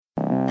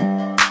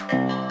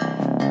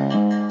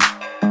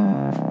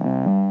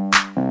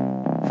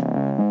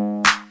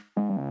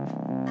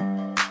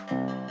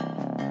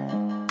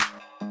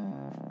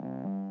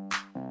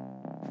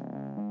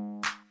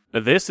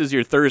This is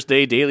your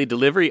Thursday Daily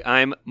Delivery.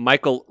 I'm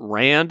Michael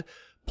Rand.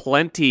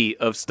 Plenty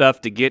of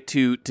stuff to get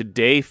to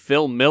today.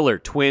 Phil Miller,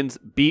 Twins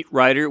beat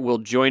writer, will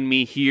join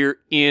me here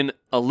in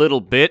a little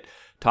bit.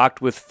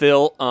 Talked with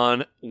Phil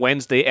on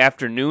Wednesday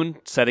afternoon,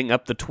 setting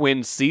up the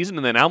Twins season,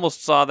 and then I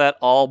almost saw that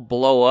all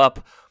blow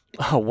up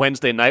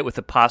Wednesday night with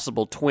a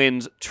possible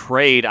Twins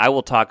trade. I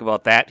will talk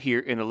about that here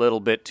in a little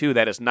bit, too.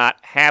 That has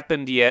not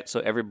happened yet,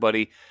 so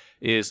everybody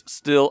is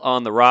still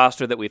on the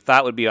roster that we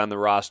thought would be on the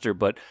roster,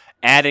 but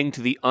adding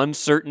to the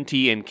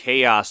uncertainty and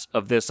chaos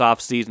of this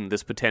offseason,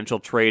 this potential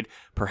trade,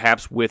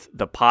 perhaps with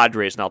the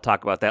Padres, and I'll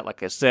talk about that,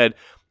 like I said,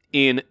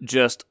 in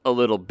just a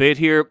little bit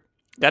here.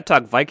 Got to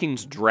talk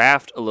Vikings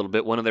draft a little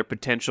bit. One of their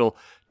potential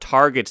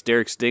targets,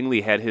 Derek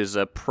Stingley, had his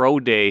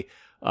pro day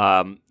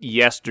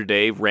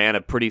yesterday, ran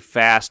a pretty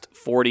fast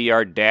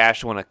 40-yard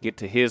dash. I want to get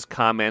to his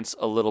comments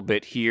a little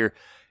bit here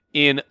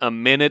in a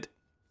minute.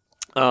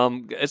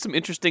 Some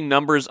interesting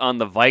numbers on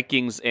the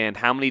Vikings and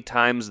how many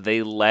times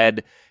they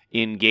led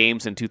in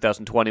games in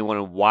 2021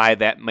 and why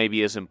that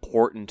maybe is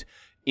important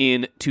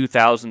in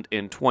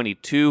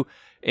 2022.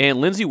 And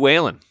Lindsay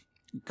Whalen,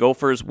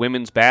 Gophers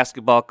women's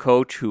basketball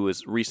coach who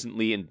was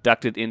recently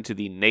inducted into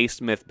the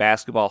Naismith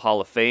Basketball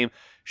Hall of Fame.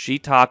 She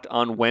talked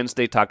on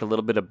Wednesday, talked a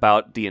little bit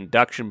about the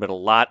induction, but a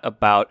lot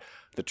about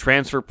the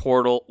transfer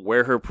portal,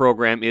 where her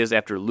program is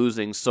after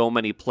losing so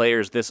many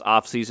players this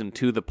offseason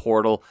to the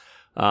portal.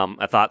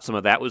 I thought some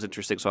of that was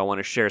interesting, so I want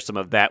to share some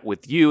of that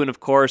with you. And, of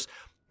course,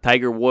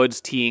 Tiger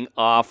Woods teeing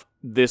off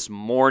this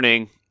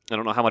morning. I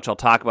don't know how much I'll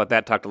talk about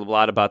that. Talked a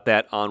lot about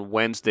that on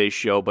Wednesday's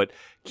show, but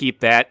keep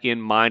that in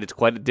mind. It's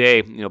quite a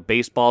day.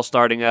 Baseball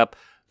starting up,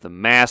 the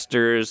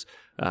Masters,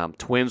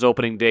 Twins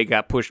opening day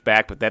got pushed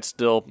back, but that's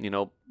still,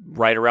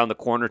 right around the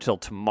corner till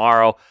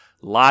tomorrow.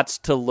 Lots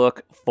to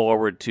look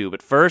forward to.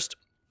 But first,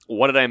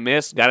 what did I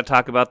miss? Got to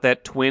talk about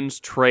that Twins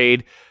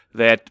trade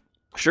that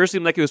sure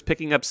seemed like it was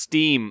picking up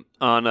steam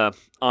on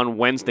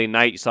Wednesday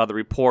night. You saw the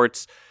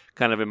reports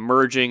kind of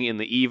emerging in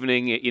the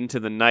evening into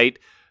the night.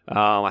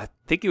 I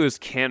think it was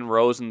Ken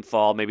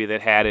Rosenthal maybe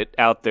that had it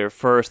out there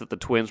first that the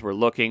Twins were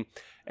looking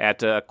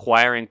at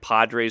acquiring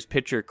Padres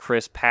pitcher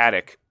Chris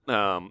Paddack.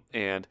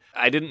 And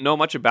I didn't know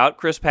much about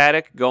Chris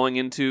Paddack going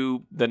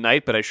into the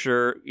night, but I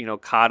sure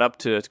caught up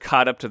to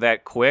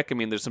that quick. I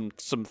mean, there's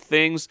some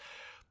things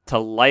to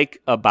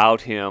like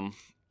about him.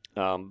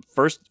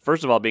 First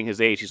of all, being his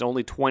age, he's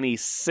only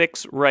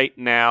 26 right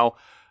now.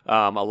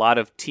 A lot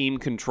of team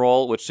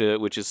control, which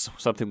is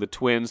something the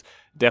Twins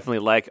definitely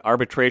like.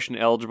 Arbitration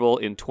eligible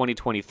in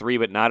 2023,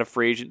 but not a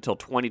free agent until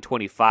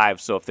 2025.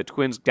 So if the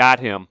Twins got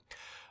him,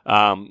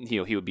 he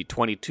would be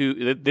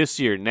 22 this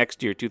year,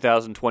 next year,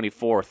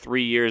 2024.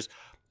 3 years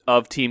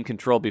of team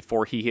control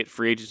before he hit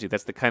free agency.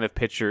 That's the kind of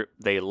pitcher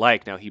they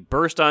like. Now, he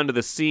burst onto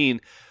the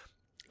scene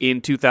in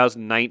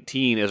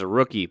 2019 as a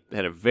rookie,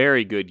 had a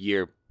very good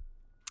year.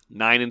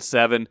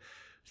 9-7,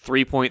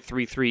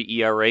 3.33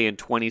 ERA in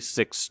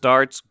 26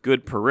 starts.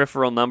 Good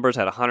peripheral numbers,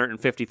 had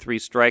 153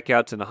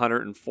 strikeouts in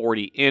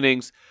 140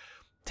 innings.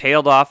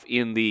 Tailed off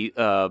in the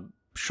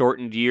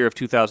shortened year of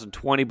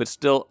 2020, but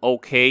still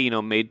okay.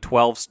 Made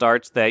 12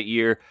 starts that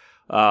year.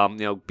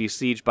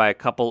 Besieged by a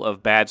couple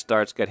of bad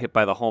starts, got hit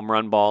by the home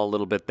run ball a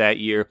little bit that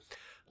year.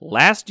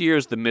 Last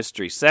year's the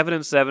mystery,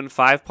 7-7,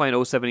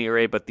 5.07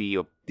 ERA, but the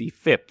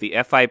FIP, the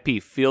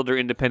FIP, fielder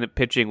independent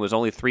pitching, was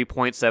only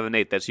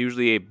 3.78. That's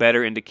usually a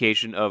better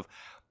indication of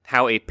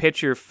how a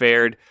pitcher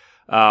fared.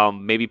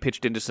 Maybe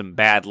pitched into some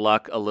bad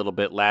luck a little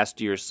bit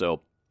last year,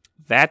 so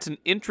that's an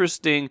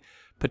interesting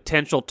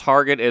potential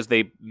target as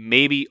they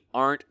maybe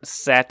aren't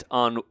set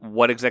on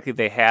what exactly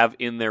they have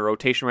in their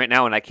rotation right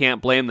now, and I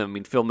can't blame them. I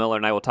mean, Phil Miller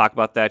and I will talk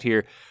about that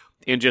here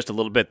in just a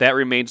little bit. That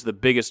remains the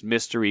biggest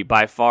mystery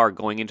by far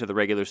going into the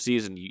regular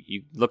season.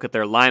 You look at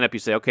their lineup, you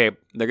say, okay,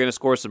 they're going to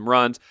score some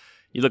runs.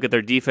 You look at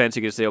their defense,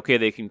 you can say, okay,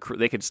 they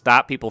can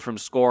stop people from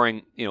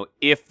scoring,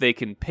 if they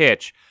can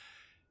pitch.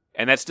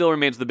 And that still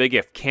remains the big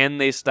if. Can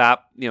they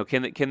stop,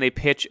 can they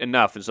pitch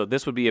enough? And so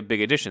this would be a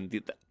big addition.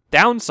 The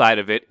downside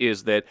of it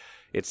is that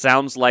it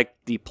sounds like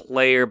the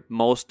player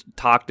most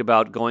talked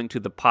about going to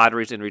the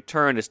Padres in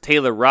return is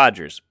Taylor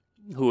Rogers,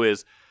 who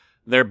is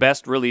their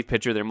best relief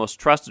pitcher, their most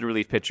trusted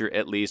relief pitcher,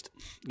 at least,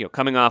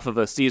 coming off of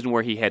a season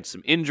where he had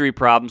some injury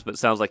problems, but it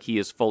sounds like he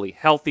is fully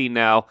healthy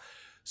now.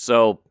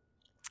 So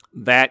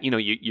that,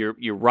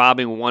 you're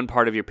robbing one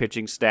part of your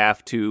pitching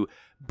staff to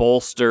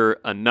bolster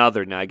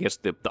another. Now, I guess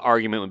the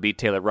argument would be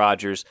Taylor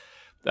Rogers,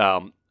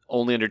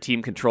 only under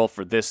team control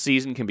for this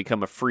season, can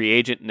become a free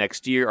agent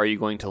next year. Are you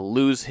going to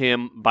lose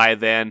him by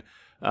then?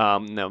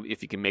 No,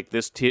 if you can make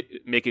this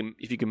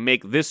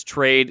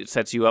trade, it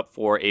sets you up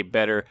for a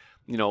better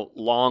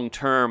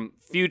long-term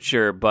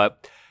future,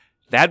 but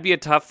that'd be a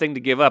tough thing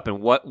to give up.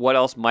 And what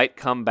else might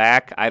come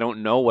back? I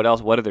don't know. What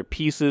other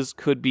pieces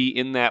could be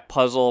in that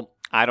puzzle?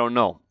 I don't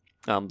know.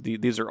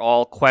 These are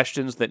all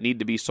questions that need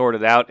to be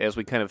sorted out as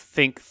we kind of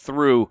think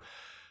through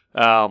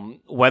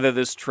whether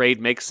this trade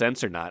makes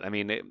sense or not. I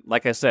mean,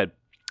 like I said,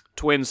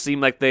 Twins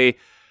seem like they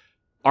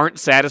aren't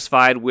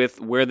satisfied with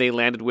where they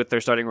landed with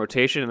their starting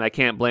rotation, and I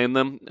can't blame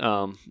them.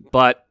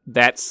 But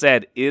that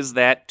said, is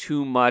that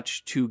too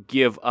much to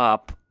give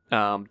up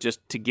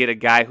just to get a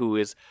guy who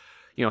is,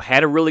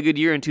 had a really good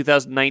year in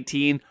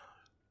 2019,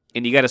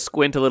 and you got to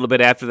squint a little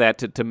bit after that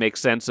to make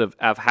sense of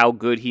how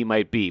good he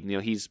might be.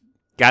 He's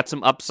got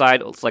some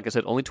upside. It's like I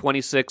said, only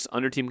 26,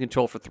 under team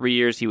control for 3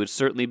 years. He would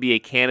certainly be a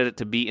candidate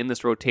to be in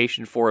this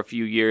rotation for a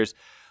few years.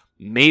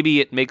 Maybe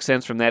it makes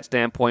sense from that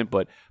standpoint,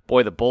 but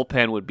boy, the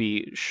bullpen would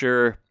be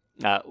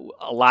a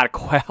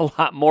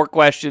lot more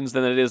questions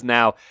than it is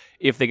now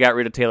if they got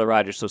rid of Taylor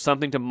Rogers. So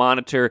something to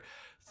monitor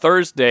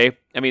Thursday.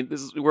 I mean,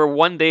 we're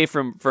 1 day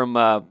from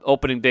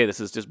opening day. This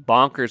is just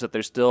bonkers that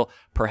they're still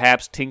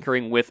perhaps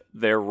tinkering with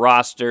their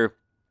roster.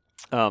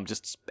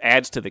 Just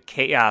adds to the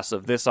chaos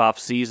of this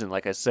offseason.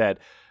 Like I said,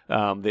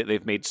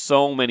 they've made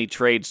so many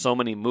trades, so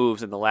many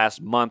moves in the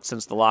last month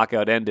since the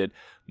lockout ended.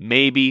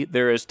 Maybe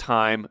there is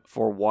time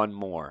for one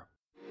more.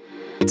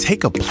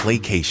 Take a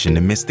playcation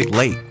to Mystic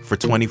Lake for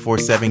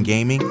 24/7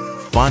 gaming,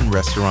 fun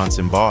restaurants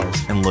and bars,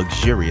 and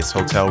luxurious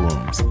hotel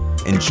rooms.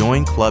 And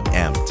join Club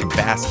M to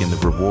bask in the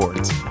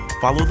rewards.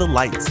 Follow the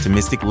lights to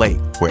Mystic Lake,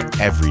 where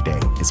every day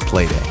is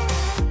play day.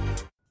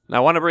 Now, I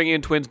want to bring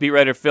in Twins beat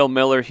writer Phil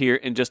Miller here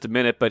in just a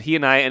minute, but he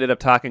and I ended up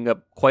talking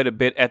up quite a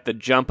bit at the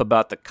jump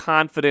about the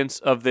confidence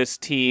of this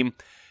team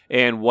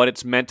and what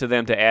it's meant to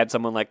them to add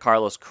someone like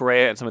Carlos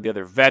Correa and some of the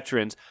other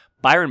veterans.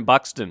 Byron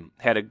Buxton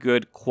had a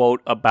good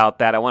quote about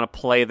that. I want to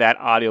play that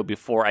audio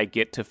before I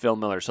get to Phil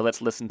Miller, so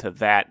let's listen to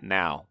that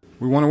now.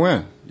 We want to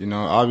win.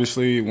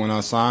 Obviously, when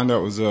I signed,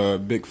 that was a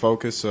big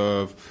focus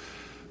of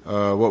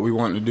what we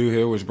wanted to do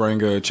here was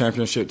bring a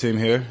championship team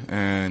here,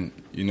 and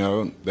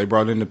they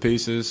brought in the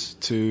pieces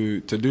to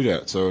do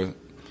that. So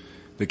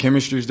the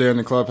chemistry's there in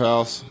the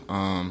clubhouse.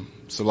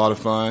 It's a lot of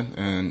fun,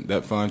 and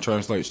that fun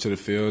translates to the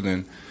field.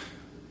 And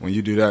when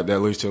you do that, that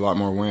leads to a lot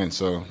more wins.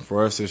 So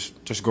for us, it's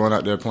just going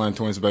out there playing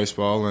Twins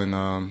baseball and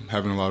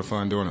having a lot of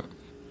fun doing it.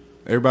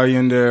 Everybody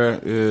in there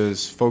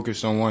is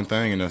focused on one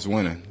thing, and that's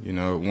winning.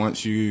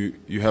 Once you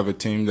have a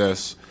team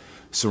that's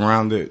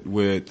surrounded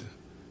with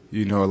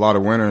a lot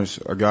of winners,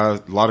 a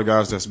lot of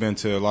guys that's been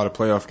to a lot of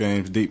playoff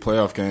games, deep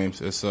playoff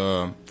games. It's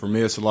for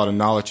me, it's a lot of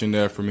knowledge in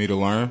there for me to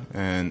learn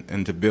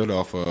and to build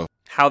off of.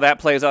 How that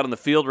plays out on the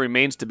field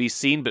remains to be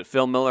seen, but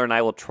Phil Miller and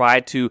I will try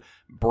to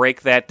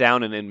break that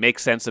down and make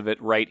sense of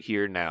it right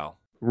here now.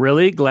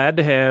 Really glad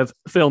to have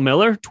Phil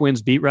Miller,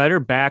 Twins beat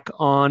writer, back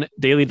on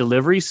Daily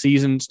Delivery.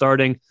 Season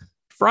starting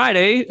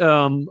Friday,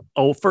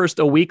 first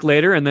a week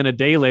later and then a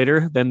day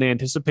later than they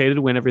anticipated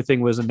when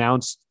everything was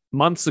announced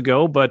months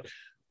ago. But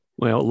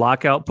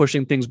lockout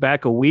pushing things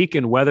back a week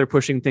and weather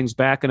pushing things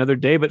back another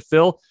day. But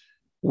Phil,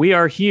 we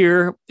are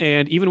here.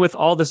 And even with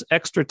all this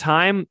extra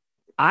time,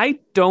 I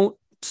don't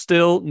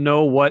still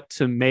know what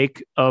to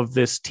make of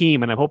this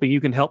team. And I'm hoping you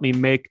can help me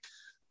make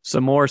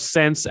some more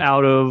sense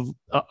out of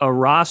a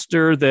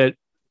roster that,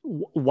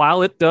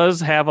 while it does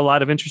have a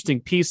lot of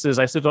interesting pieces,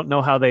 I still don't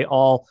know how they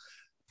all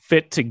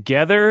fit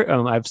together.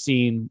 I've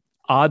seen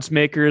odds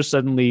makers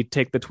suddenly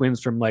take the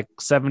Twins from like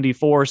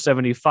 74,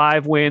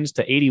 75 wins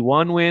to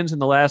 81 wins in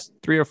the last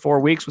 3 or 4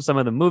 weeks with some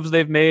of the moves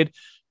they've made,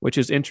 which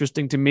is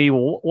interesting to me.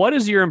 What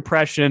is your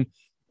impression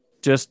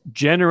just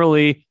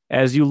generally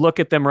as you look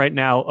at them right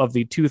now of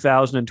the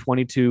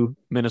 2022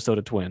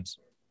 Minnesota Twins?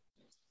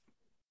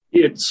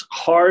 It's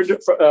hard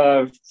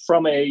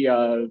from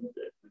a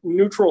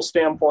neutral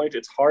standpoint.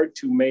 It's hard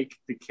to make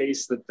the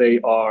case that they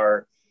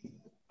are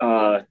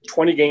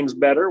 20 games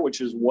better,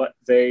 which is what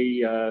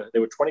they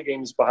were 20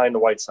 games behind the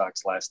White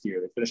Sox last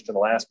year. They finished in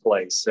last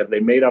place. Have they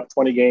made up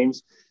 20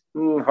 games?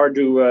 Hard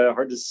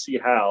to see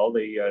how.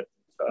 They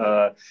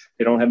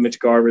don't have Mitch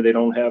Garver. They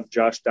don't have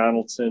Josh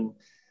Donaldson.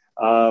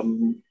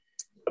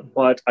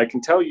 But I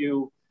can tell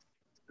you,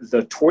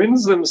 the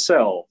Twins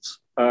themselves,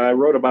 I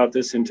wrote about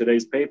this in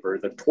today's paper,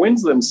 the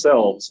Twins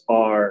themselves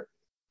are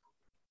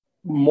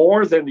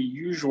more than the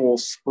usual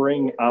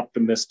spring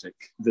optimistic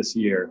this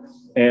year.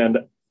 And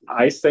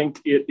I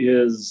think it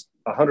is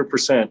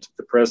 100%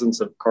 the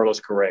presence of Carlos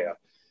Correa.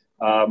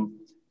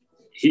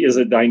 He is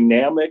a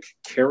dynamic,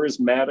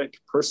 charismatic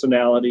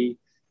personality.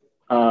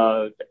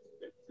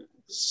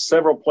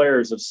 Several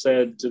players have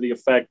said to the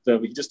effect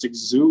of he just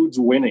exudes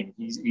winning.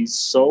 He's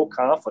so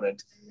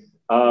confident.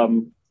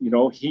 He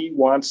knows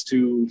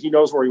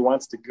where he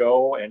wants to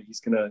go, and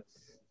he's going to,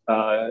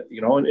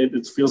 and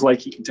it feels like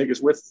he can take us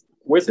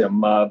with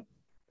him.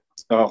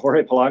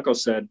 Jorge Polanco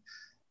said,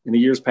 in the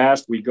years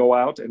past, we go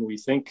out and we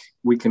think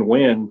we can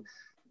win.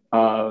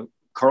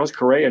 Carlos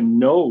Correa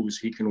knows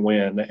he can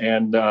win,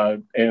 and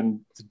the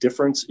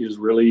difference is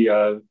really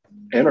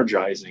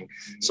energizing.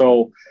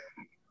 So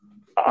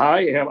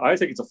I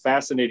think it's a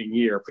fascinating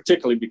year,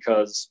 particularly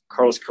because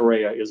Carlos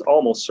Correa is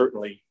almost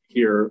certainly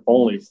here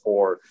only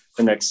for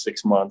the next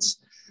 6 months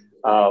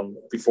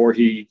before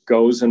he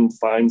goes and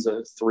finds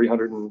a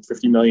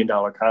 $350 million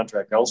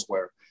contract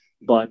elsewhere.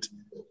 But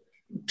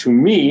to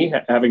me,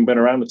 having been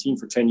around the team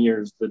for 10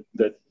 years,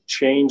 the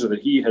change that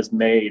he has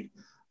made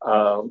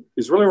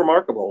is really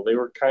remarkable. They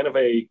were kind of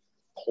a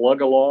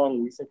plug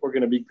along. We think we're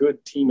going to be a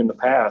good team in the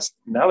past.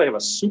 Now they have a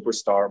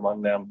superstar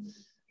among them.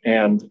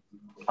 And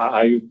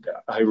I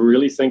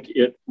really think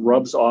it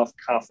rubs off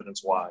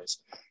confidence-wise.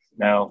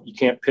 Now, you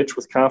can't pitch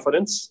with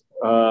confidence.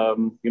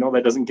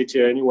 That doesn't get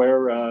you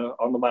anywhere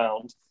on the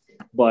mound.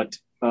 But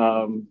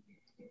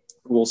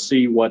we'll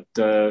see what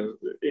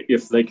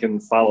if they can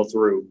follow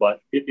through. But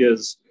it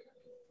is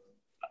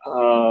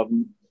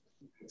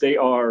they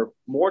are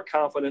more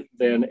confident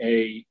than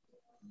a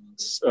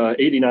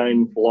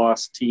 89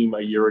 loss team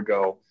a year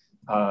ago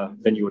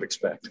than you would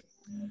expect.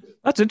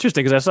 That's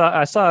interesting because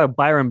I saw a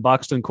Byron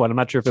Buxton quote. I'm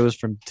not sure if it was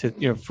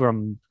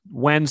from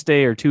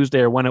Wednesday or Tuesday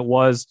or when it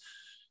was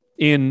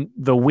in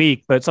the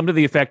week, but something to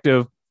the effect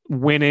of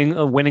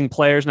winning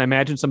players. And I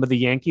imagine some of the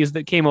Yankees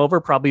that came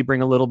over probably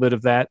bring a little bit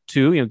of that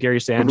too.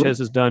 Gary Sanchez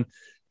has done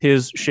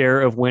his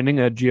share of winning.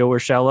 Gio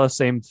Urshela,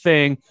 same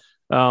thing.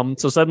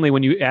 So suddenly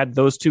when you add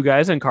those two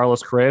guys and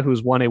Carlos Correa,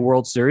 who's won a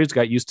World Series,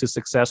 got used to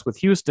success with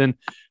Houston,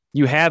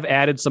 you have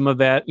added some of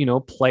that,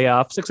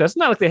 playoff success.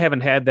 Not like they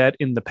haven't had that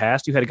in the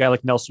past. You had a guy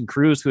like Nelson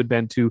Cruz who had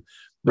been to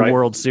the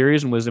World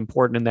Series and was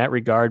important in that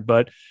regard.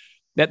 But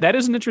that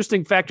is an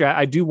interesting factor.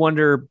 I do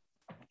wonder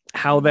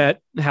how that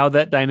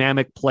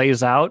dynamic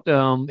plays out.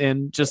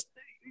 I'm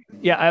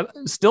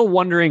still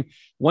wondering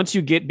once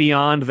you get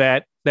beyond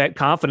that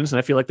confidence, and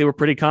I feel like they were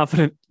pretty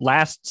confident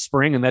last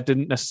spring, and that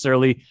didn't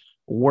necessarily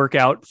work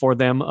out for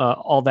them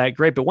all that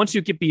great. But once you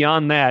get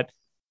beyond that,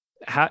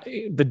 how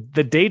the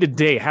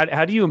day-to-day,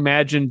 how do you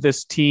imagine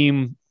this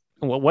team?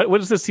 What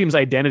is this team's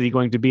identity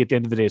going to be at the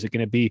end of the day? Is it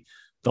going to be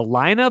the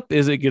lineup?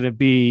 Is it going to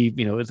be,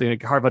 is it going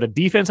to carve out a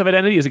defensive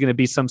identity? Is it going to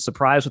be some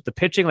surprise with the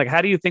pitching? Like,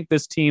 how do you think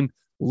this team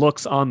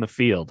looks on the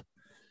field?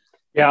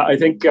 Yeah, I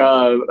think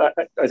the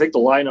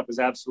lineup is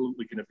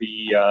absolutely going to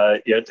be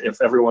it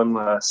if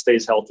everyone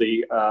stays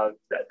healthy.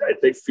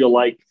 They feel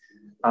like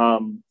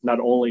not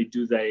only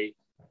do they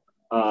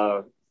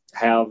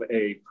have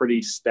a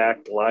pretty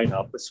stacked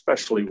lineup,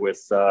 especially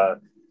with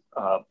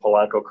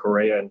Polanco,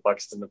 Correa, and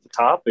Buxton at the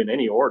top in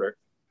any order.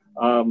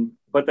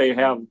 But they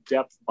have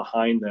depth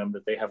behind them,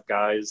 that they have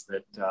guys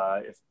that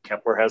if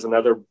Kepler has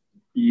another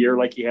year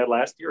like he had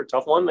last year, a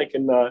tough one, they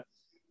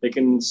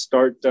can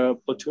start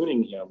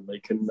platooning him.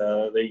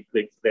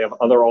 They have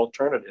other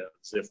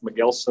alternatives. If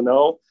Miguel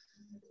Sano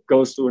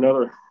goes through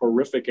another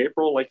horrific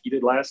April like he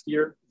did last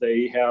year,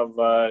 they have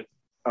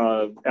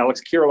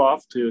Alex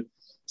Kirilloff to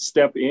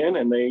step in,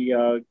 and they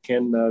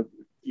can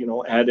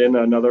add in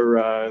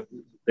another.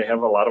 They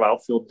have a lot of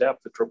outfield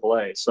depth at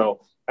AAA.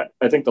 So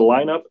I think the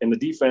lineup and the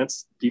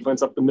defense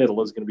up the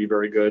middle is going to be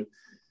very good.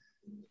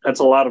 That's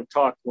a lot of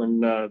talk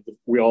when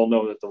we all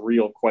know that the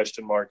real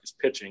question mark is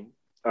pitching.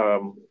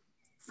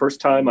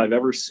 First time I've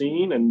ever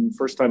seen, and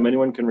first time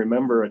anyone can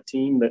remember, a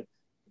team that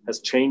has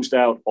changed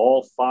out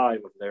all 5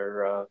 of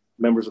their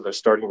members of their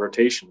starting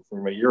rotation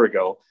from a year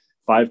ago.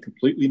 5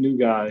 completely new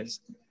guys.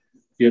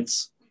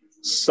 It's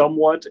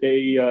somewhat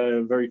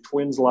a very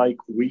Twins-like,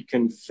 we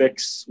can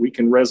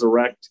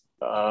resurrect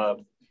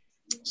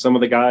some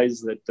of the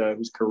guys that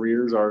whose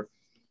careers are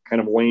kind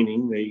of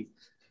waning. They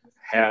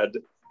had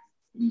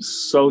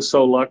so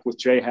luck with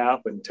Jay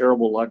Happ and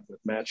terrible luck with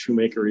Matt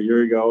Shoemaker a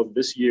year ago.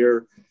 This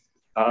year,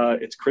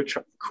 it's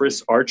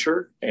Chris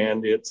Archer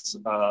and it's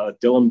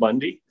Dylan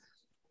Bundy.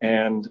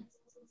 And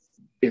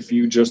if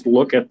you just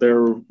look at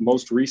their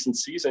most recent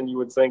season, you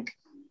would think,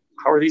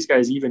 how are these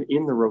guys even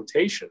in the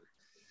rotation?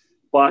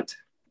 But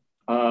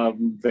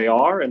they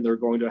are, and they're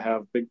going to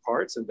have big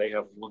parts, and they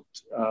have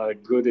looked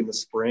good in the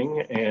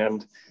spring.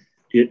 And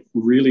it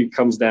really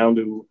comes down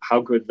to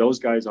how good those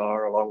guys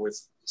are, along with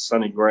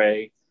Sonny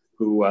Gray,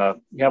 who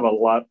you have a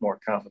lot more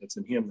confidence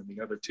in him than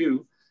the other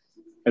 2.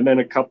 And then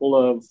a couple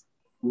of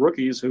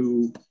rookies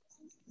who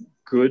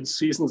good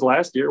seasons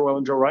last year. Well,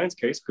 in Joe Ryan's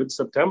case, good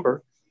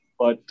September,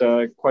 but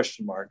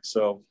question mark.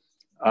 So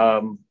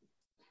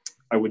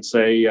I would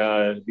say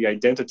the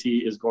identity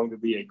is going to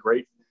be a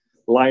great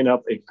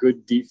lineup, a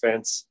good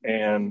defense,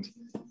 and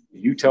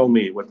you tell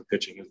me what the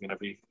pitching is going to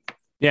be.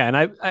 Yeah, and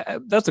I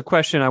that's a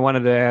question I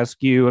wanted to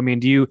ask you. I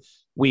mean,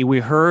 we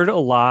heard a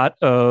lot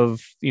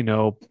of,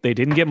 they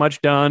didn't get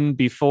much done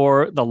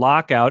before the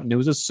lockout, and it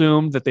was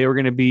assumed that they were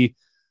going to be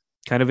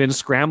kind of in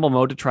scramble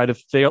mode to try to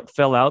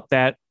fill out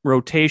that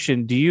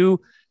rotation. Do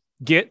you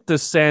get the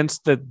sense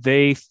that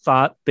they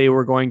thought they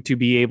were going to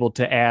be able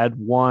to add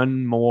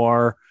one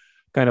more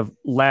kind of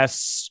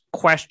less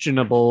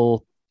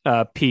questionable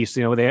piece?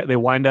 They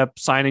wind up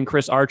signing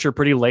Chris Archer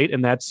pretty late,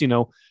 and that's,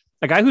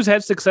 a guy who's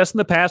had success in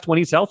the past when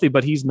he's healthy,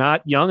 but he's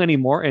not young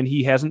anymore, and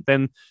he hasn't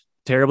been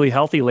terribly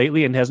healthy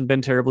lately and hasn't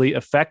been terribly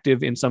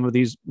effective in some of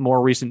these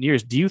more recent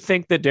years. Do you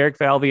think that Derek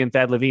Falvey and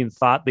Thad Levine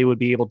thought they would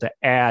be able to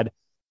add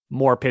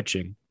more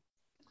pitching?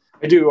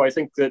 I do. I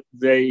think that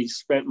they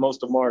spent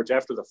most of March,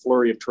 after the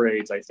flurry of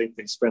trades, I think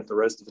they spent the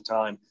rest of the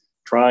time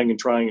trying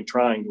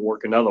to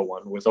work another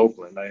one with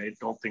Oakland. I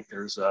don't think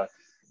there's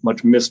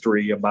much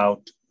mystery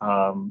about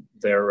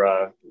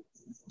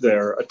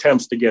their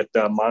attempts to get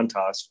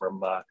Montas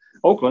from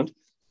Oakland.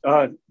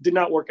 Did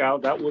not work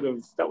out. That would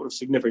have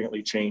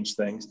significantly changed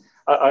things.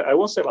 I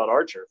will say about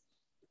Archer,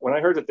 when I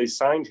heard that they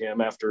signed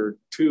him after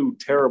 2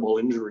 terrible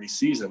injury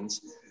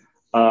seasons,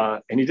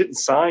 and he didn't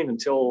sign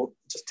until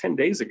just 10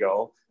 days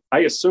ago, I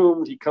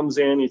assumed he comes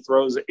in, he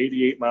throws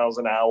 88 miles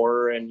an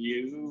hour, and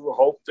you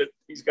hope that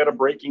he's got a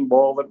breaking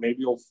ball that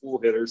maybe will fool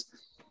hitters.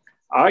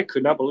 I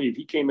could not believe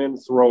he came in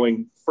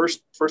throwing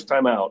first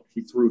time out.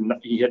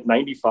 He hit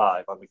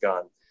 95 on the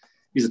gun.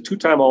 He's a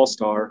 2-time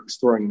All-Star who's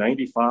throwing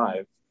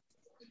 95.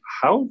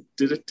 How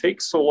did it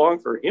take so long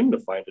for him to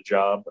find a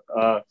job?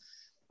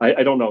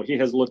 I don't know. He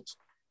has looked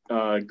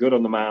good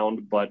on the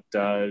mound, but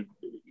the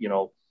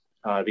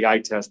eye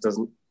test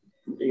doesn't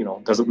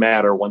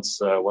matter once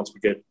we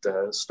get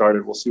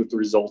started. We'll see what the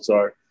results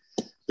are.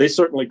 They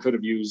certainly could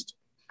have used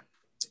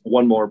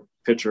one more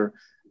pitcher.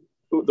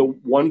 The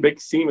one big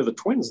theme of the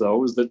Twins,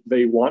 though, is that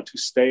they want to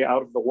stay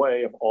out of the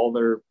way of all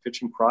their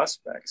pitching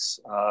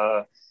prospects.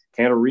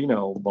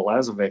 Cantorino,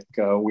 Balazovic,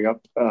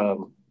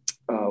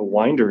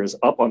 Winder is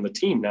up on the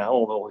team now,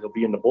 although he'll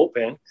be in the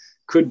bullpen,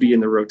 could be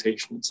in the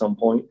rotation at some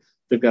point.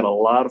 They've got a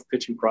lot of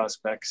pitching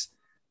prospects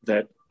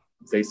that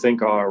they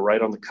think are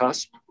right on the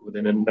cusp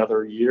within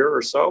another year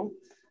or so.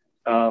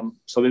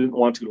 So they didn't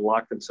want to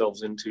lock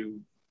themselves into,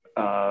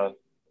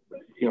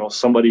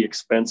 somebody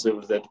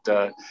expensive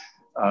that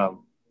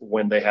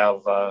when they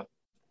have,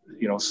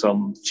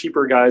 some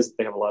cheaper guys that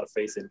they have a lot of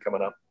faith in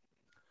coming up.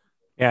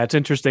 Yeah, it's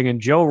interesting.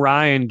 And Joe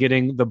Ryan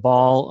getting the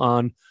ball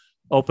on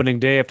opening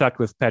day. I've talked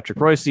with Patrick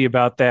Royce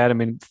about that. I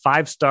mean,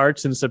 5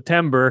 starts in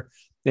September,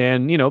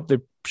 and,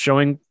 they're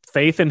showing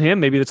faith in him.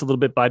 Maybe it's a little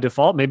bit by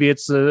default. Maybe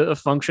it's a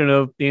function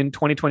of in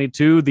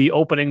 2022, the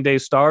opening day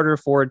starter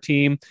for a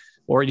team,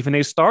 or even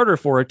a starter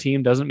for a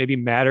team doesn't maybe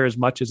matter as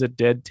much as it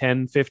did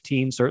 10,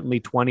 15, certainly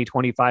 20,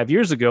 25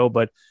 years ago.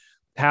 But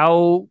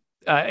how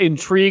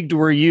intrigued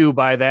were you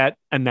by that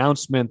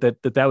announcement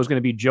that was going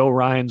to be Joe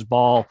Ryan's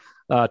ball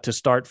to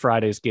start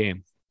Friday's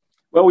game?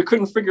 Well, we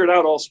couldn't figure it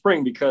out all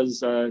spring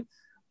because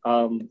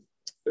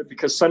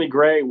Sonny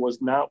Gray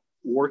was not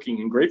working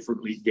in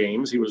Grapefruit League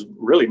games. He was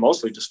really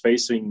mostly just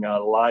facing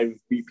live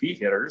BP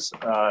hitters.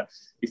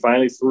 He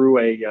finally threw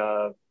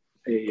a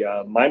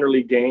minor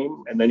league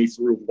game, and then he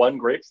threw 1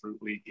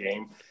 Grapefruit League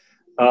game.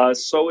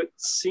 So it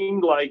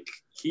seemed like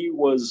he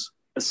was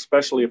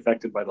especially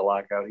affected by the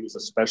lockout. He was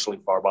especially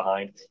far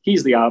behind.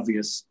 He's the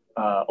obvious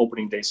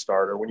opening day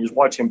starter. When you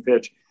watch him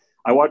pitch,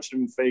 I watched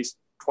him face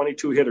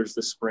 22 hitters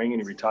this spring,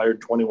 and he retired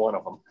 21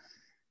 of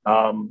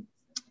them.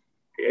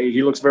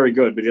 He looks very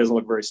good, but he doesn't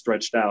look very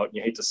stretched out.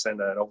 You hate to send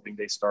an opening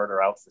day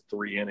starter out for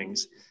 3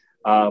 innings.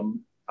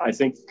 I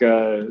think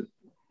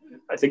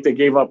they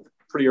gave up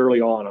pretty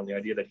early on the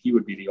idea that he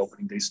would be the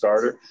opening day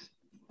starter.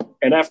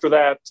 And after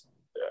that,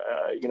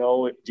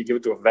 you give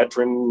it to a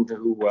veteran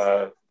who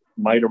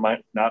might or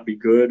might not be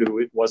good, who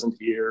it wasn't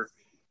here.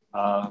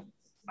 I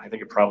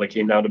think it probably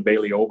came down to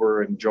Bailey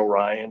Ober and Joe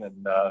Ryan,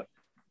 and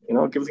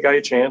give the guy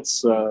a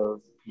chance.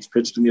 He's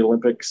pitched in the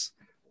Olympics.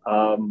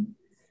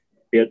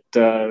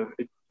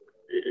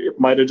 It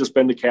might have just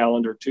been the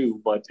calendar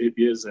too, but it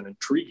is an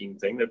intriguing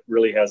thing that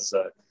really has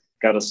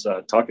got us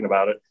talking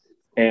about it.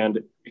 And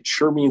it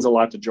sure means a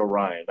lot to Joe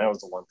Ryan. That was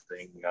the one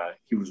thing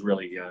he was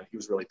really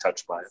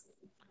touched by it.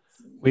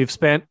 We've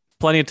spent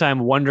plenty of time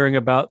wondering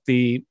about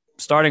the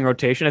starting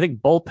rotation. I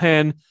think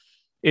bullpen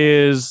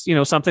is,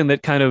 something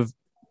that kind of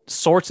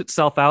sorts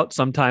itself out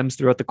sometimes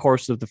throughout the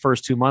course of the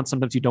first 2 months.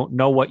 Sometimes you don't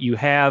know what you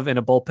have in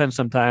a bullpen.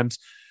 Sometimes,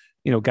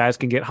 guys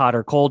can get hot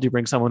or cold. You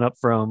bring someone up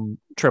from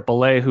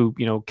AAA who,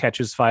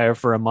 catches fire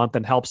for a month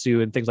and helps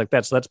you and things like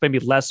that. So that's maybe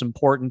less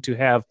important to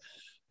have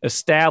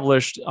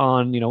established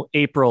on,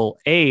 April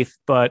 8th.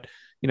 But,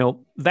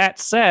 that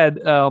said,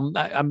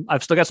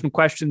 I've still got some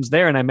questions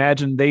there, and I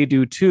imagine they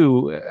do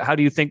too. How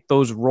do you think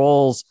those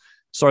roles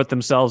sort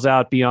themselves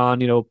out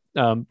beyond,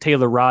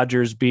 Taylor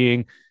Rogers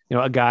being,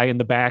 a guy in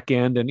the back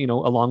end and,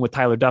 along with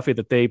Tyler Duffy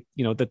that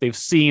they've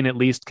seen at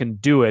least can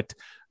do it.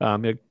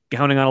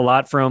 Counting on a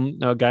lot from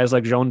guys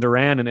like Jhoan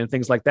Duran and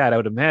things like that, I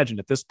would imagine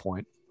at this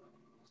point.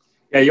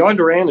 Yeah, Jhoan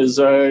Duran is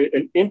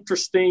an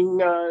interesting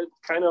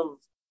kind of.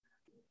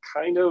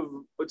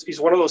 He's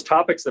one of those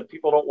topics that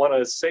people don't want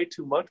to say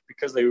too much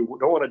because they don't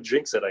want to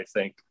jinx it, I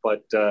think.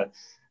 But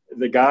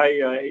the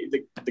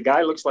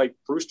guy looks like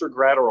Brewster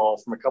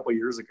Gratterall from a couple of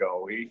years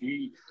ago.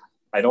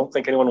 I don't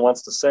think anyone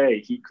wants to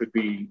say he could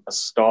be a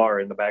star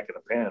in the back of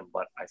the pen,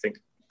 but I think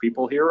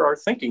people here are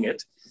thinking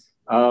it.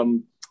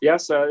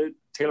 Yes,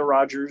 Taylor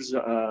Rogers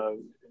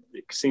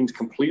seems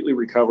completely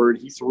recovered.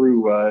 He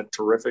threw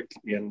terrific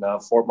in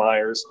Fort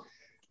Myers.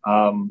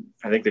 I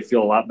think they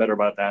feel a lot better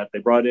about that. They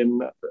brought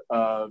in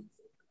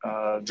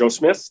Joe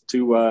Smith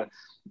to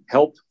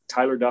help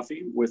Tyler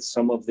Duffy with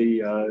some of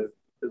the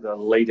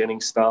late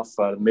inning stuff,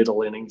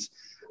 middle innings.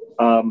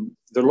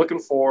 They're looking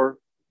for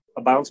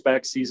a bounce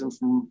back season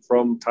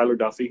from Tyler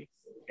Duffy,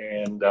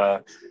 and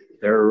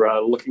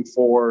they're looking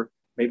for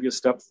maybe a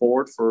step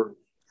forward for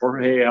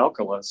Jorge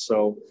Alcala.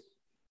 So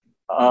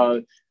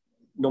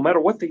no matter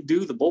what they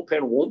do, the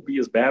bullpen won't be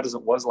as bad as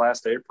it was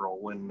last April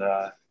when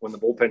the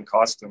bullpen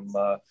cost them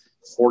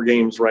 4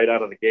 games right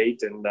out of the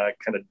gate and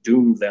kind of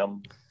doomed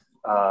them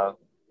the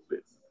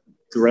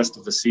rest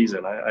of the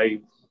season.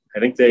 I I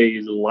think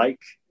they like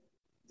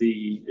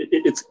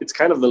it's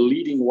kind of the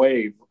leading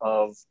wave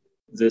of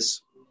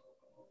this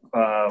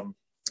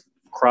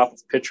crop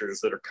of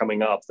pitchers that are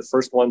coming up. The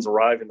first ones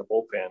arrive in the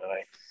bullpen, and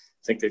I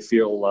think they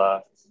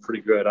feel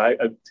pretty good. I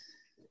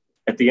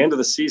at the end of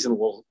the season,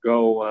 we'll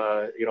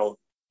go,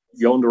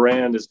 Yoan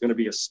Duran is going to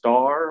be a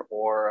star,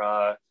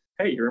 or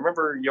hey, you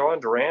remember Yoan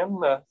Duran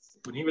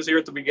when he was here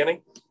at the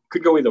beginning?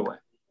 Could go either way.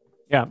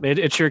 Yeah,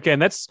 it sure can.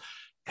 That's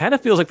kind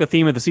of feels like the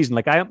theme of the season.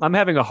 Like I'm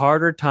having a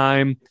harder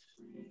time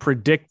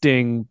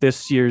predicting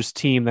this year's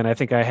team than I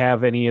think I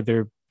have any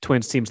other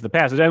Twins teams in the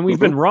past. And we've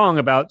been wrong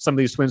about some of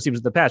these Twins teams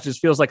in the past. It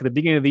just feels like at the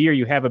beginning of the year,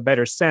 you have a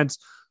better sense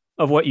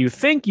of what you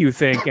think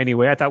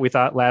anyway. We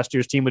thought last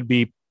year's team would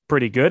be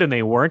pretty good, and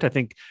they weren't. I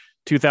think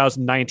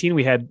 2019,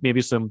 we had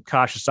maybe some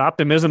cautious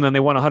optimism, and they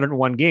won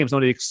 101 games.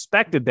 Nobody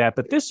expected that.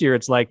 But this year,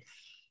 it's like,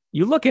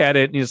 you look at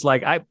it and it's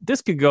like,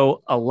 this could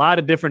go a lot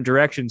of different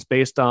directions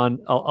based on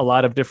a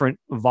lot of different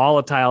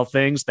volatile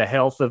things. The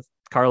health of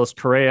Carlos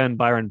Correa and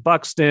Byron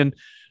Buxton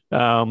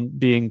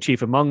being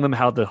chief among them,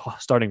 how the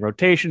starting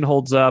rotation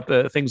holds up,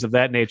 things of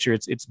that nature.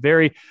 It's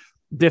very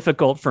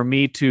difficult for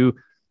me to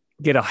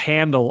get a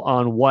handle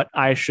on what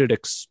I should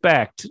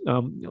expect.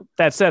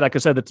 That said, like I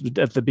said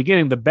at the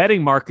beginning, the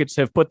betting markets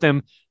have put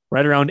them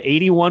right around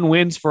 81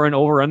 wins for an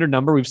over-under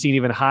number. We've seen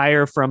even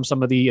higher from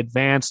some of the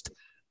advanced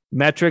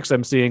metrics.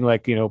 I'm seeing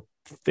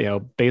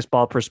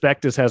Baseball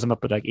Prospectus has them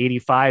up at like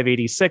 85,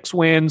 86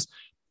 wins.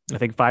 I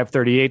think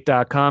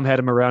 538.com had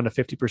them around a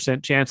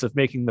 50% chance of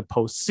making the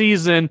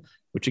postseason,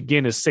 which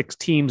again is 6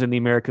 teams in the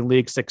American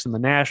League, 6 in the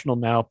National.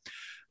 Now,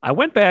 I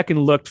went back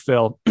and looked,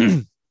 Phil,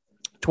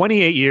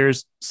 28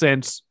 years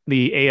since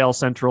the AL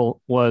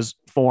Central was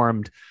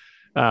formed.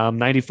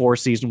 94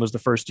 season was the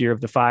first year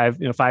of the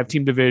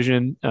 5-team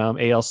division,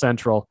 AL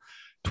Central.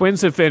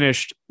 Twins have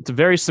finished, it's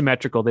very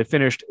symmetrical. They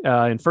finished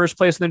in first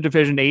place in their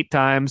division 8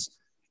 times,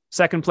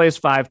 second place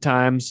 5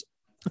 times,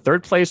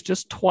 third place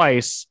just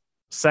twice,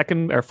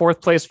 second or fourth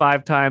place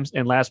 5 times,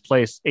 and last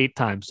place 8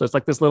 times. So it's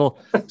like this little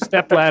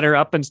step ladder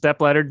up and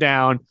step ladder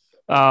down.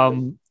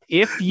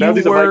 If you now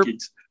do were, the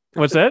Vikings.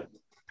 What's that?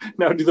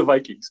 Now do the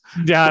Vikings.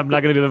 Yeah, I'm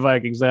not going to do the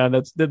Vikings.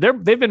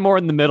 They've been more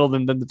in the middle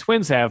than the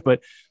Twins have,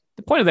 but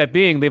the point of that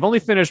being, they've only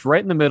finished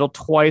right in the middle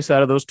twice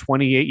out of those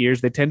 28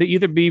 years. They tend to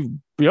either be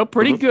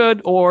pretty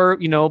good, or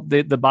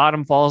the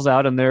bottom falls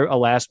out and they're a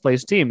last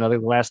place team. Now the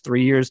last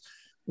 3 years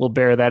will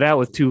bear that out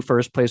with 2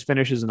 first place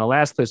finishes and a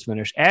last place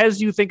finish.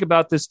 As you think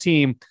about this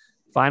team,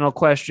 final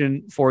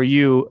question for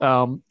you: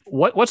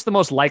 what's the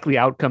most likely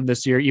outcome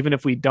this year, even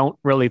if we don't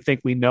really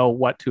think we know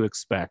what to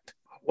expect?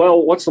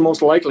 Well, what's the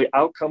most likely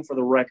outcome for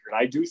the record?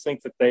 I do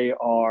think that they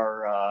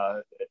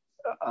are.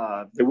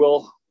 They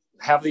will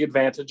have the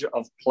advantage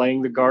of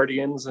playing the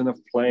Guardians and of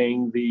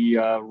playing the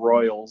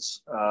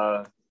Royals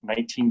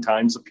 19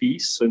 times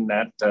apiece, and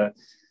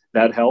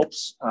that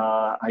helps.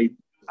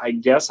 I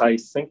guess I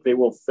think they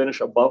will finish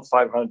above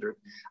 500.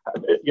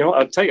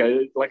 I'll tell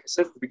you, like I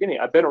said at the beginning,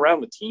 I've been around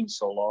the team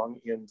so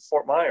long in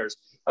Fort Myers.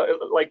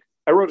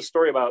 I wrote a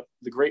story about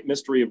the great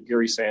mystery of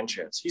Gary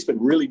Sanchez. He's been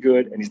really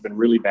good and he's been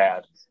really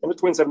bad, and the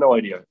Twins have no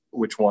idea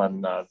which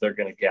one they're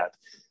going to get.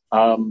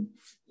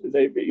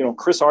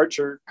 Chris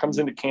Archer comes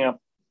into camp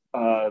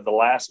the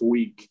last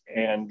week,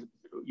 and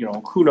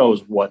who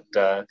knows what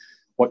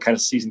kind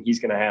of season he's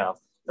going to have.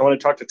 And when I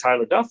talked to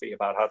Tyler Duffy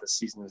about how this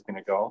season is going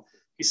to go,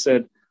 he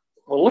said,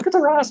 well, look at the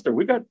roster.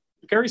 We've got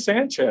Gary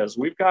Sanchez.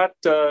 We've got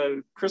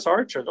Chris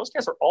Archer. Those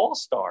guys are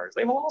all-stars.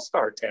 They have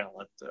all-star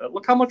talent.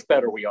 Look how much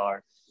better we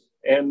are.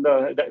 And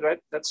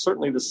that's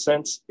certainly the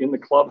sense in the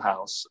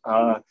clubhouse.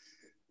 I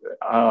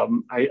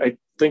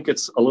think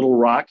it's a little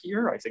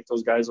rockier. I think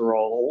those guys are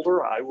all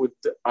older.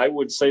 I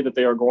would say that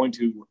they are going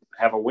to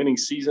have a winning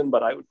season,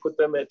 but I would put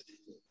them at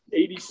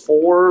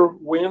 84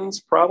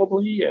 wins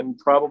probably, and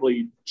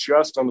probably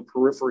just on the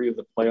periphery of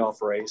the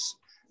playoff race.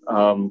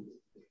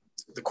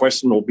 The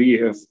question will be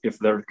if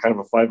they're kind of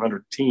a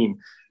 500 team,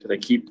 do they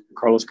keep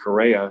Carlos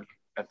Correa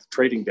at the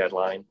trading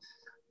deadline,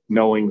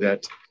 knowing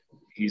that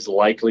he's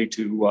likely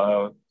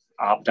to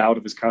opt out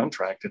of his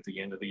contract at the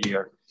end of the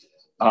year?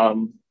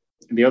 And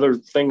the other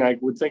thing I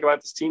would think about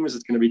this team is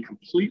it's going to be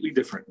completely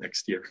different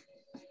next year.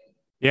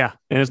 Yeah,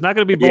 and it's not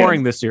going to be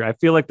boring this year. I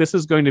feel like this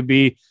is going to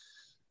be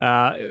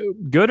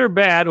good or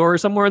bad, or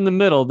somewhere in the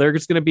middle.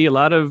 There's going to be a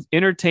lot of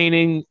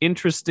entertaining,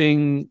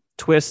 interesting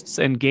twists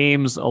and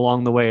games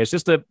along the way. It's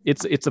just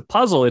it's a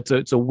puzzle.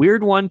 It's a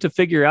weird one to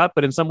figure out,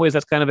 but in some ways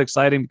that's kind of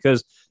exciting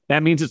because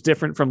that means it's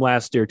different from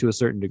last year to a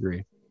certain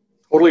degree.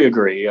 Totally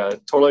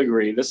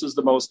agree. This is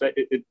the most,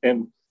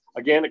 and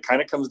again, it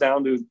kind of comes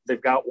down to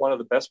they've got one of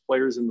the best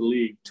players in the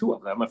league, 2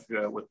 of them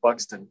with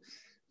Buxton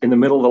in the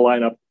middle of the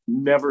lineup.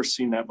 Never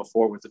seen that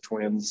before with the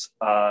Twins.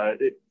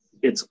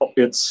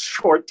 It's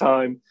short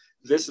time.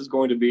 This is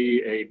going to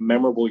be a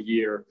memorable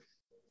year,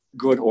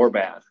 good or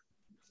bad.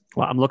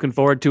 Well, I'm looking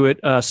forward to it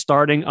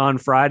starting on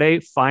Friday.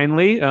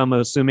 Finally, I'm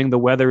assuming the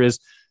weather is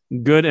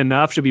good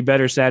enough. Should be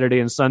better Saturday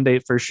and Sunday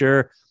for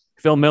sure.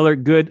 Phil Miller,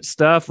 good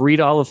stuff.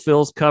 Read all of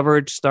Phil's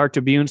coverage, Star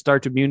Tribune,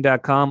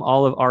 StarTribune.com.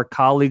 All of our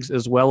colleagues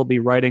as well will be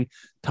writing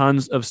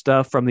tons of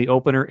stuff from the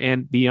opener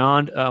and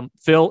beyond.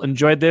 Phil,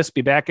 enjoyed this.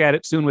 Be back at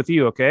it soon with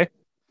you, okay?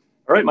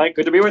 All right, Mike.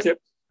 Good to be with you.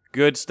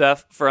 Good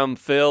stuff from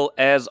Phil.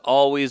 As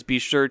always, be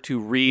sure to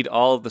read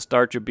all of the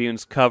Star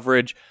Tribune's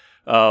coverage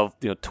of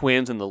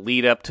Twins and the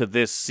lead up to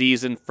this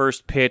season.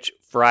 First pitch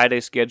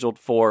Friday, scheduled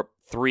for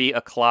 3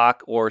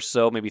 o'clock or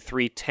so, maybe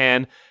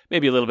 3:10,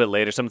 maybe a little bit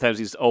later. Sometimes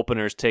these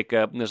openers take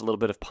up, and there's a little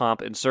bit of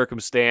pomp and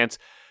circumstance.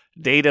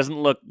 Day doesn't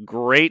look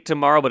great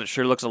tomorrow, but it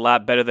sure looks a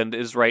lot better than it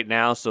is right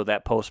now. So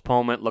that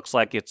postponement looks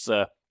like it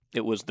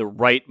was the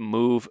right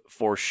move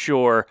for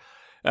sure.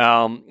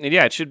 And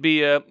yeah, it should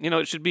be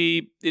it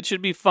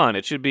should be fun.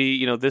 It should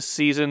be this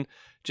season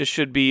just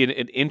should be an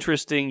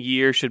interesting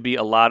year. Should be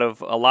a lot of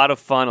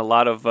fun. A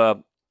lot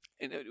of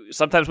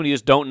sometimes when you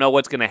just don't know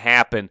what's going to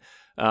happen.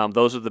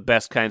 Those are the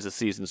best kinds of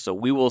seasons. So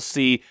we will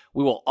see.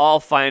 We will all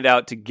find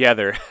out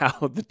together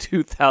how the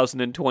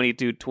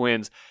 2022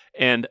 Twins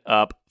end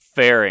up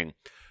faring.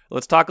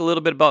 Let's talk a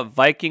little bit about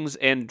Vikings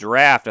and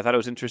draft. I thought it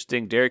was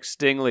interesting. Derek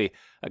Stingley,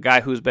 a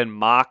guy who's been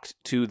mocked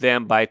to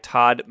them by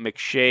Todd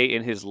McShay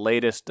in his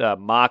latest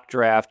mock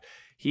draft.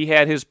 He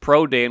had his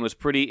pro day and was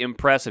pretty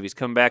impressive. He's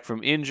coming back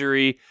from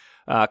injury,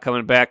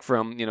 coming back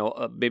from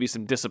maybe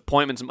some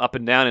disappointment, some up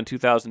and down in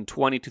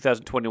 2020.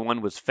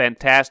 2021 was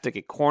fantastic.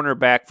 A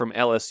cornerback from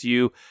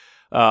LSU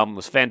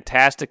was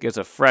fantastic as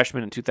a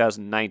freshman in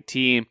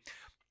 2019.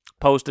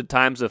 Posted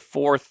times of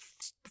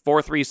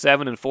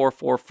 4.37 and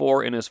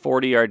 4.44 in his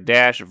 40-yard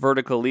dash,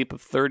 vertical leap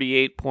of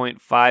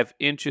 38.5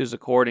 inches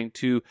according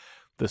to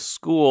the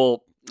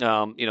school.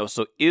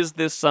 So is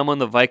this someone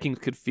the Vikings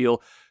could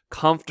feel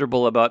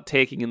comfortable about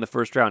taking in the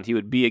first round? He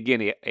would be,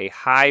 again, a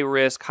high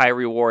risk, high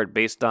reward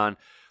based on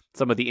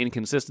some of the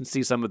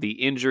inconsistency, some of the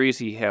injuries.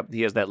 He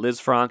has that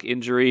Liz Frank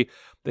injury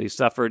that he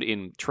suffered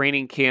in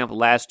training camp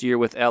last year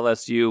with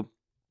LSU.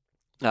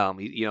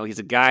 He's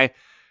a guy,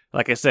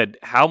 like I said,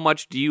 how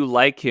much do you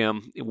like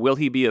him? Will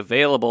he be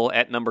available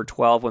at number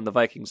 12 when the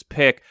Vikings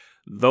pick?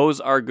 Those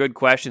are good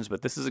questions,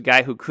 but this is a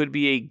guy who could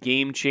be a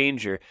game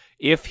changer.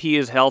 If he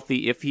is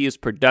healthy, if he is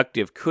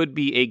productive, could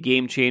be a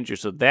game changer.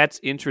 So that's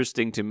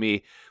interesting to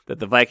me that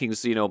the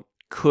Vikings,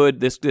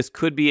 this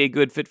could be a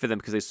good fit for them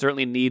because they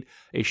certainly need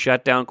a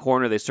shutdown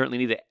corner. They certainly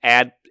need to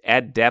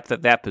add depth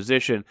at that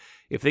position.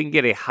 If they can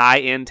get a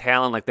high-end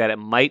talent like that, it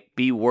might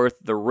be worth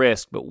the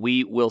risk, but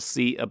we will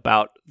see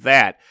about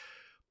that.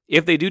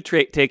 If they do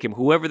take him,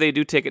 whoever they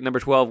do take at number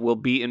 12 will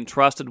be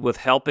entrusted with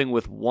helping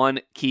with one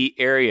key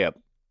area,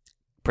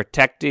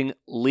 protecting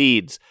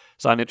leads.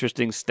 Saw an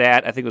interesting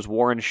stat. I think it was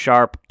Warren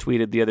Sharp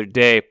tweeted the other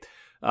day.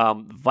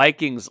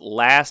 Vikings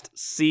last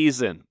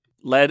season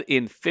led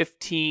in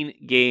 15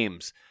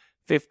 games.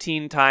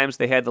 15 times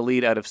they had the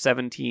lead out of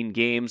 17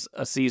 games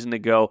a season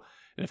ago.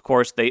 And of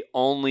course, they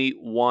only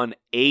won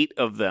 8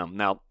 of them.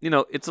 Now,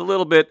 it's a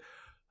little bit,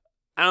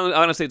 I don't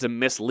want to say it's a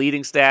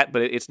misleading stat,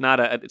 but it's not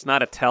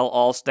a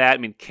tell-all stat. I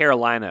mean,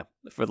 Carolina,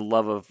 for the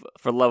love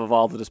of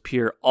all that is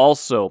pure,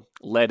 also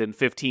led in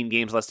 15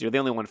 games last year. They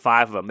only won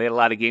 5 of them. They had a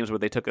lot of games where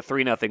they took a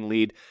 3-0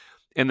 lead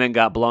and then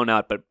got blown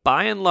out. But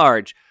by and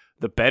large,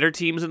 the better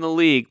teams in the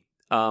league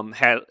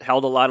had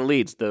held a lot of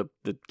leads. The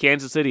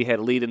Kansas City had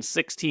a lead in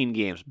 16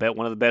 games,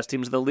 one of the best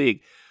teams in the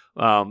league.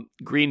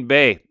 Green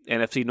Bay,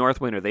 NFC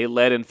North winner, they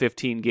led in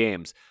 15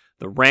 games.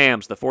 The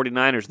Rams, the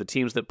 49ers, the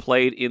teams that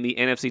played in the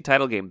NFC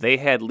title game, they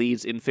had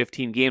leads in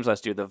 15 games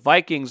last year. The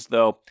Vikings,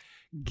 though,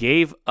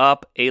 gave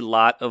up a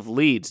lot of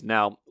leads.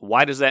 Now,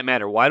 why does that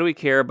matter? Why do we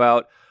care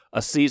about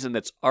a season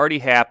that's already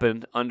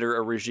happened under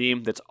a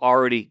regime that's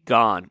already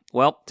gone?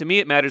 Well, to me,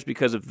 it matters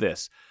because of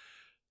this.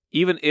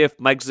 Even if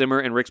Mike Zimmer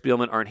and Rick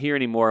Spielman aren't here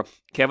anymore,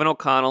 Kevin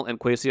O'Connell and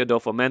Kwesi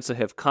Adolfo-Mensah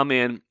have come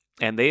in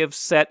and they have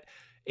set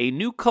a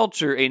new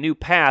culture, a new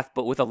path,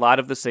 but with a lot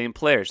of the same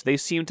players. They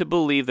seem to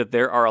believe that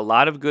there are a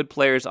lot of good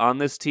players on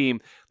this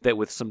team that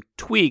with some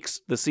tweaks,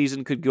 the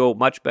season could go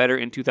much better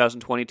in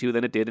 2022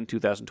 than it did in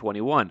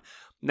 2021.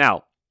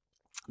 Now,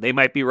 they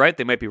might be right,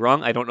 they might be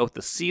wrong. I don't know what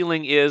the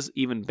ceiling is,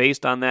 even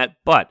based on that,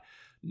 but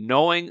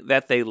knowing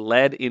that they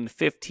led in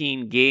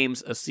 15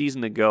 games a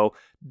season ago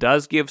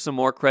does give some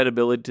more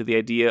credibility to the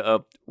idea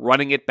of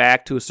running it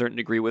back to a certain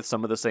degree with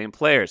some of the same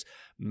players.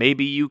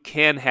 Maybe you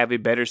can have a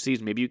better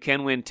season. Maybe you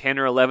can win 10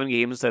 or 11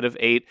 games instead of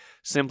 8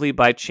 simply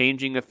by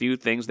changing a few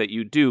things that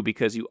you do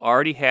because you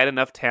already had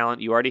enough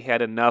talent, you already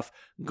had enough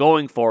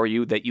going for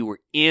you that you were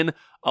in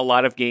a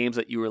lot of games,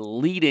 that you were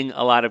leading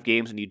a lot of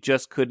games, and you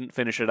just couldn't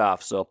finish it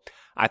off. So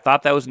I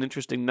thought that was an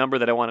interesting number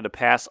that I wanted to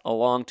pass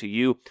along to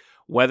you.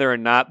 Whether or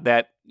not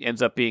that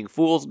ends up being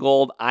fool's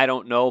gold, I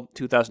don't know.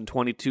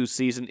 2022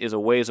 season is a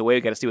ways away.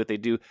 We've got to see what they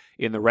do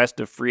in the rest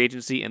of free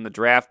agency and the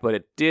draft, but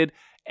it did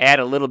add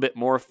a little bit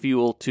more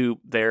fuel to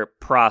their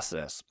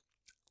process.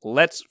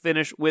 Let's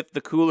finish with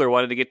the cooler.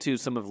 Wanted to get to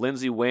some of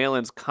Lindsay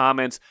Whalen's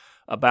comments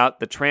about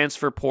the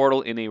transfer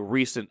portal in a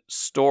recent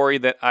story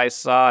that I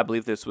saw. I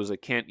believe this was a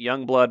Kent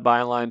Youngblood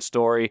byline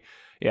story.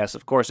 Yes,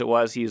 of course it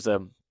was. He's our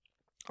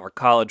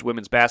college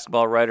women's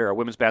basketball writer, our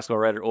women's basketball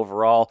writer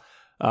overall.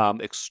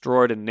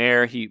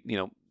 extraordinaire.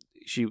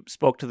 She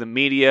spoke to the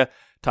media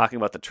talking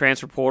about the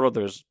transfer portal.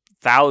 There's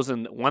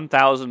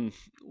 1,000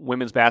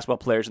 women's basketball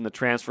players in the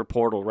transfer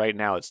portal right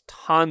now. It's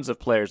tons of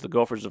players. The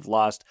Gophers have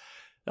lost,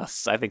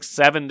 I think,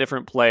 7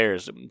 different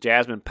players.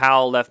 Jasmine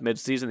Powell left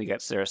midseason. They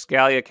got Sarah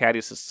Scalia,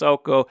 Katia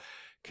Sissoko,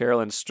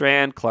 Carolyn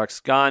Strand, Clark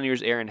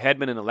Sconyers, Aaron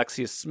Hedman, and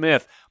Alexia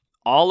Smith.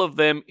 All of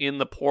them in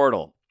the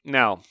portal.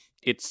 Now,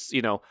 it's,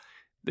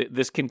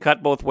 this can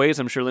cut both ways.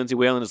 I'm sure Lindsay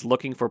Whalen is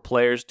looking for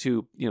players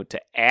to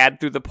add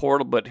through the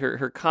portal, but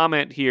her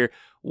comment here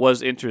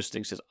was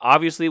interesting. She says,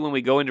 obviously, when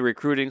we go into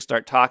recruiting,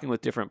 start talking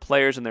with different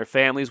players and their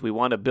families, we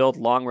want to build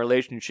long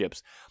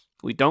relationships.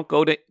 We don't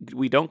go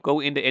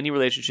into any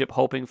relationship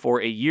hoping for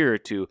a year or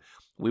two.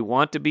 We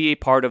want to be a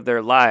part of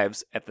their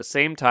lives. At the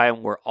same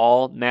time, we're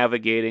all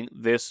navigating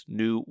this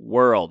new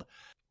world.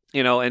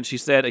 And she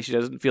said she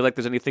doesn't feel like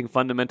there's anything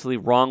fundamentally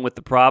wrong with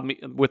the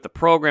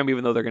program,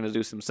 even though they're going to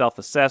do some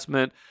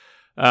self-assessment.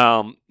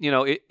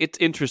 It's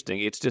interesting.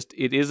 It's just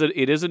it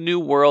is a new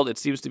world. It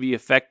seems to be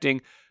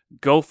affecting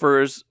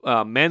Gophers,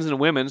 men's and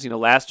women's.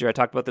 Last year I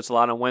talked about this a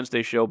lot on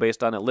Wednesday's show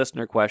based on a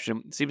listener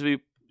question. It seems to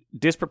be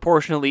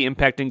disproportionately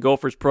impacting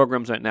Gophers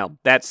programs right now.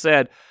 That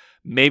said,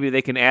 maybe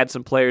they can add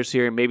some players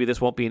here, and maybe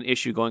this won't be an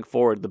issue going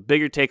forward. The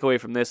bigger takeaway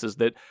from this is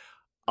that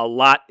a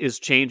lot is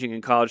changing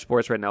in college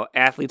sports right now.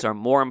 Athletes are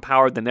more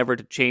empowered than ever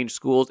to change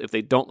schools if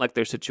they don't like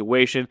their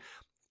situation.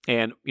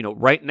 And,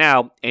 right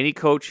now, any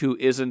coach who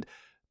isn't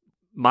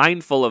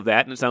mindful of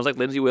that, and it sounds like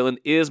Lindsay Whalen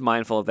is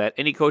mindful of that,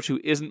 any coach who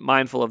isn't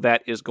mindful of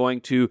that is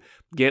going to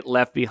get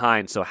left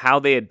behind. So how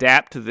they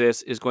adapt to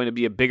this is going to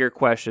be a bigger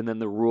question than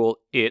the rule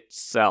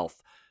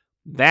itself.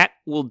 That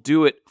will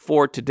do it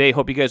for today.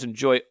 Hope you guys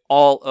enjoy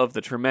all of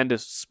the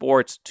tremendous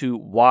sports to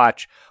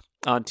watch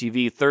on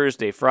TV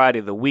Thursday,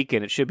 Friday, the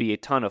weekend. It should be a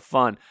ton of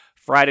fun.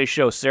 Friday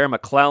show, Sarah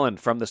McClellan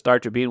from the Star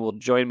Tribune will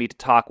join me to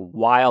talk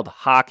Wild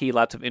hockey.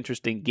 Lots of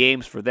interesting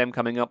games for them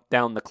coming up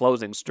down the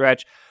closing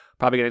stretch.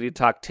 Probably going to need to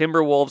talk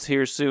Timberwolves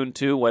here soon,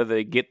 too, whether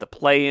they get the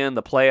play-in,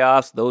 the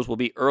playoffs. Those will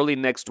be early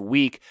next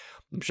week.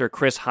 I'm sure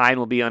Chris Hine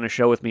will be on a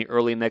show with me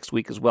early next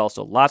week as well.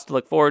 So lots to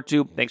look forward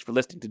to. Thanks for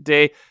listening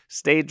today.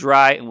 Stay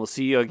dry, and we'll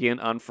see you again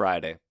on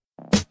Friday.